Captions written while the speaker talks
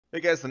Hey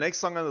guys, the next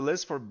song on the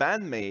list for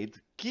Band-Maid,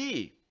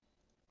 Key.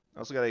 I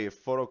also got a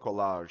photo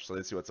collage, so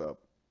let's see what's up.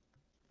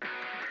 Yeah,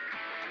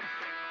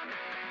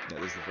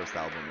 this is the first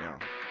album, yeah.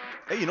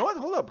 Hey, you know what?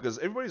 Hold up, because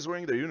everybody's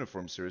wearing their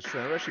uniforms here. It's true.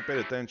 I never actually paid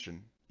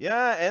attention.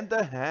 Yeah, and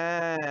the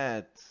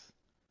hat.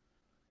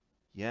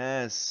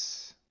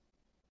 Yes.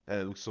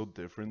 And it looks so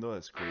different though.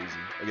 That's crazy.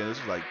 Again, this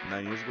was like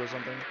 9 years ago or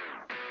something.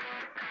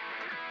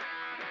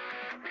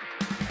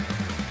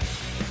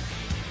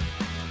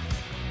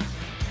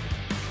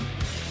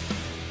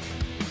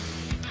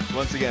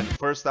 Once again,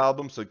 first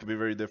album, so it could be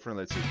very different.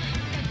 Let's see.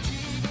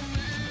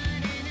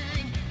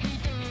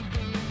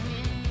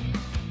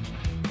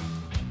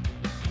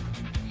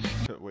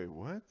 Wait,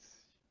 what?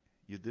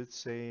 You did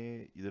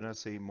not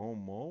say mo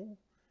mo?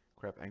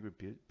 Crap, angry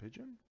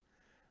pigeon?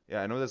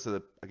 Yeah, I know that's I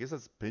guess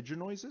that's pigeon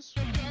noises?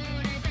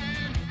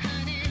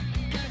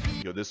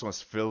 Yo, this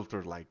one's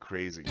filtered like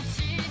crazy.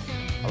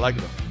 I like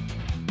it though.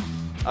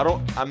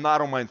 I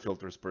don't mind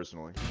filters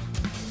personally.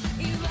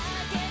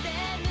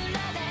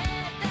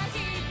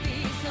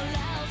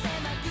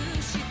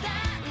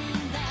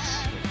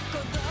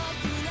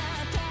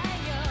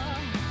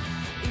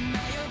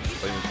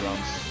 Playing the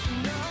drums.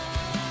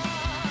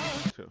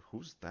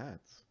 Who's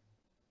that?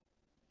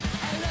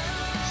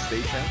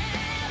 Station?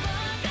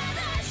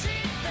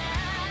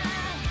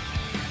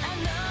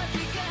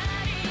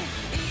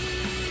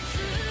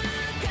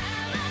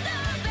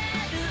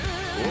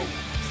 Whoa.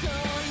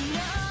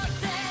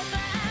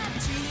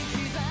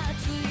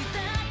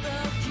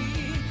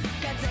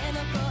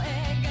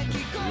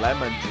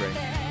 Lemon drink.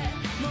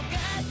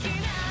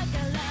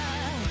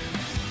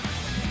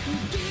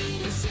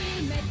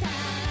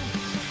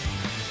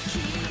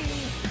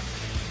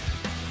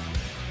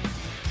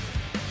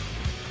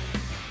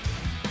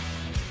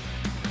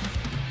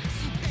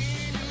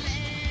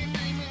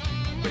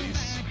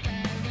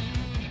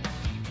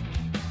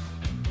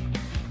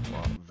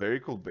 Very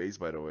cool bass,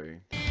 by the way.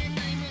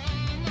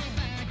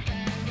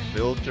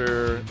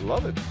 Filter,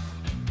 love it.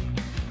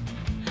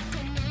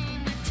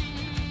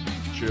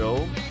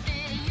 Chill.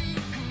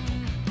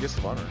 Guest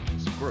of honor,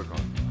 Sakuracon.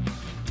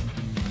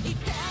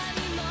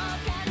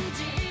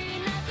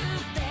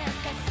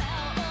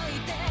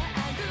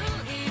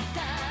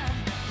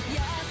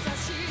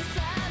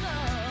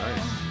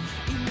 Nice.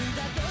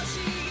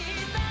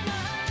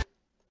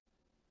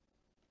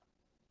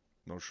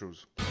 No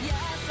shoes.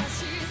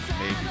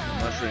 Maybe. I'm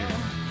not sure anymore.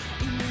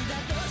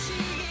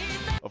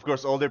 Of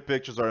course, all their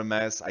pictures are a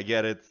mess. I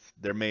get it.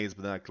 They're maids,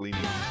 but they're not cleaning.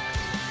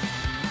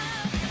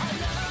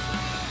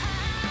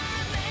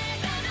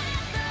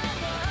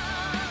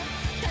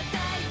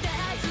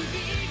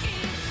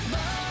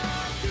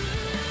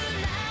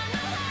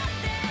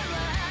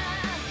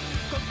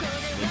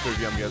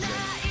 Interview, I'm guessing.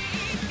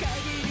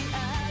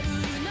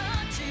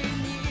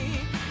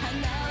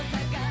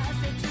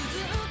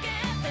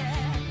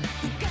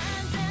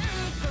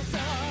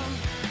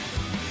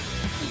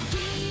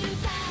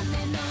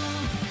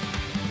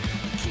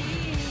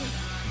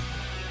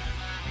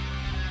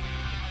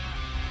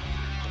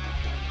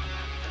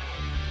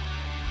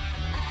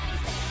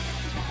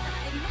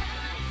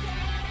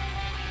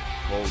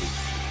 Holy.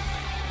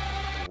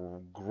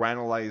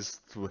 Granulized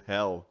to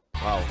hell.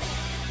 Wow.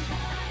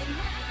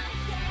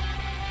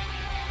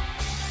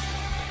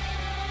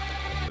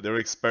 They're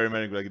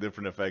experimenting with like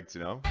different effects,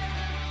 you know?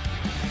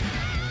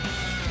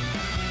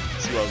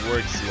 See what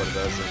works, see what it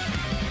doesn't.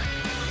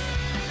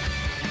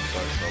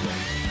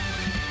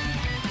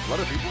 A lot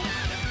of people?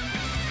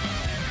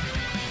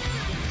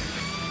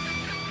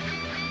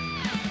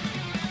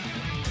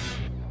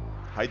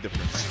 Height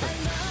difference.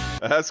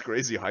 That's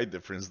crazy height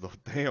difference though,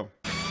 damn.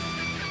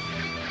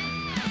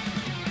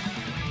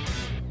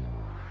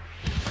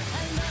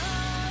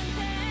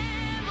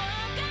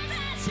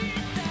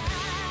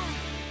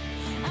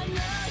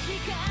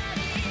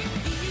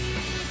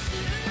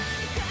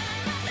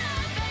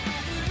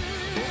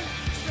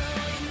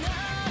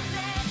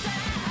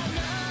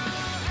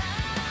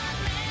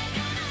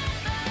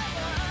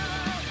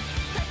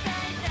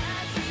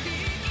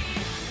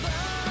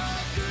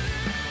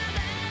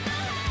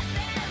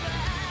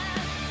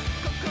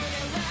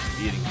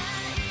 Eating.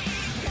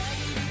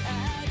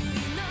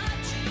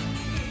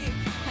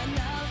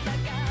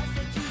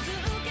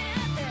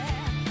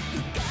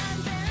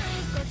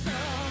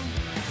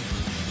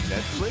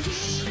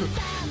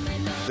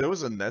 Netflix? There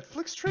was a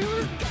Netflix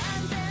trailer?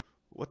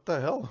 What the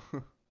hell?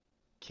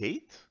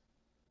 Kate?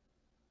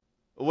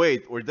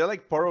 Wait, were they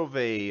like part of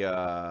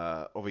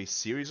a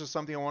series or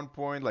something at one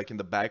point? Like in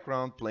the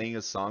background playing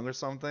a song or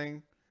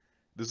something?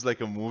 This is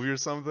like a movie or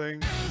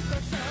something?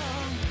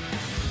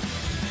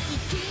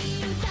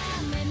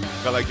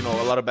 But like, you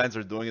know, a lot of bands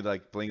are doing it,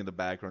 like playing in the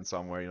background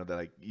somewhere, you know, that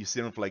like you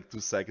see them for like 2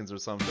 seconds or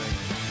something.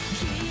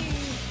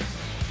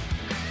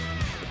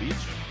 The beach?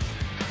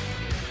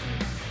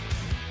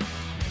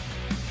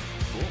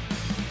 Cool.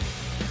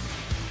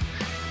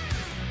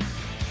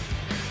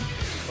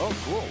 Oh,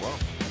 cool, wow.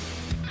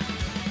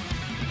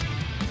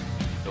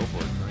 Go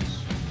for it, nice.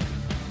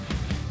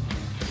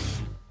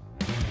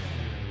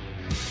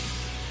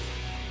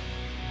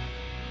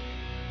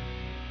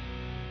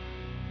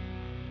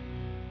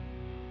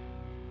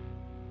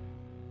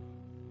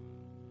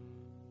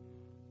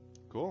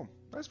 Cool.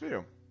 Nice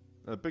video.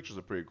 The pictures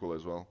are pretty cool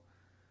as well.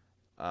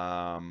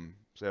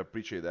 So I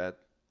appreciate that.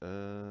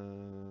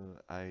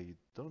 I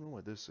don't know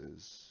what this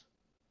is.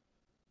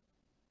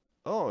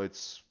 Oh,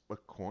 it's a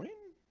coin?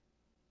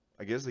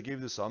 I guess they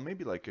gave this on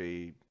maybe like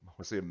a, I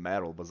would say a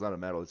medal, but it's not a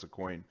medal, it's a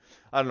coin.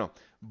 I don't know.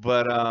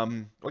 But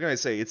what can I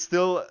say? It's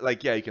still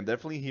like, yeah, you can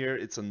definitely hear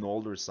it's an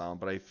older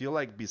sound, but I feel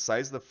like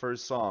besides the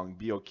first song,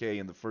 Be Okay,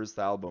 and the first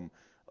album,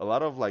 a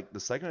lot of like the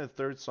second and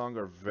third song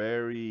are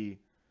very,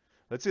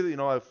 let's say that, you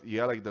know, if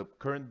you have like the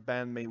current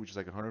Band-Maid, which is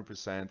like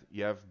 100%,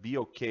 you have Be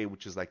Okay,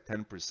 which is like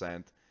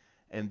 10%,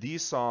 and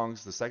these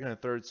songs, the second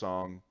and third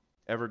song,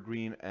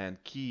 Evergreen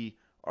and Key,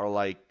 are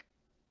like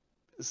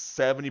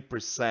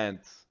 70%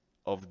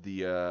 of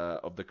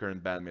the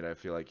current Band-Maid. I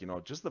feel like, you know,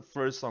 just the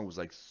first song was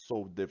like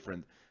so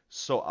different,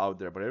 so out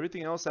there, but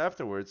everything else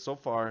afterwards, so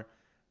far,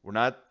 we're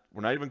not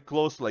even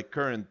close to like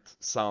current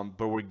sound,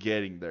 but we're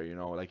getting there, you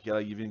know. Like, yeah,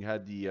 you even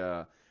had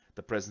the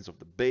presence of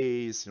the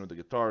bass, you know, the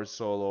guitar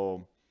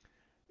solo.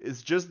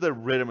 It's just the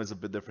rhythm is a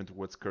bit different to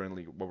what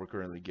we're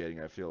currently getting,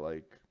 I feel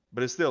like.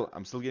 But it's still,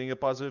 I'm still getting a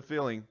positive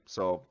feeling.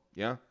 So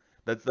yeah,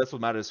 that's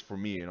what matters for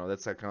me. You know,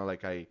 that's kind of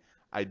like I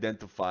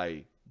identify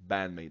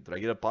Band-Maid. Did I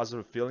get a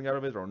positive feeling out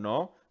of it or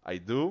no? I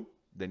do.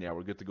 Then yeah,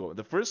 we're good to go.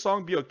 The first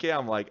song, Be Okay,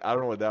 I'm like, I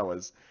don't know what that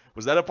was.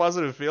 Was that a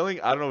positive feeling?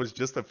 I don't know. It was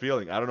just a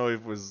feeling. I don't know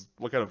if it was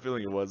what kind of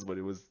feeling it was, but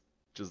it was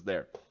just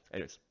there.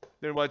 Anyways, thanks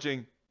for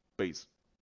watching. Peace.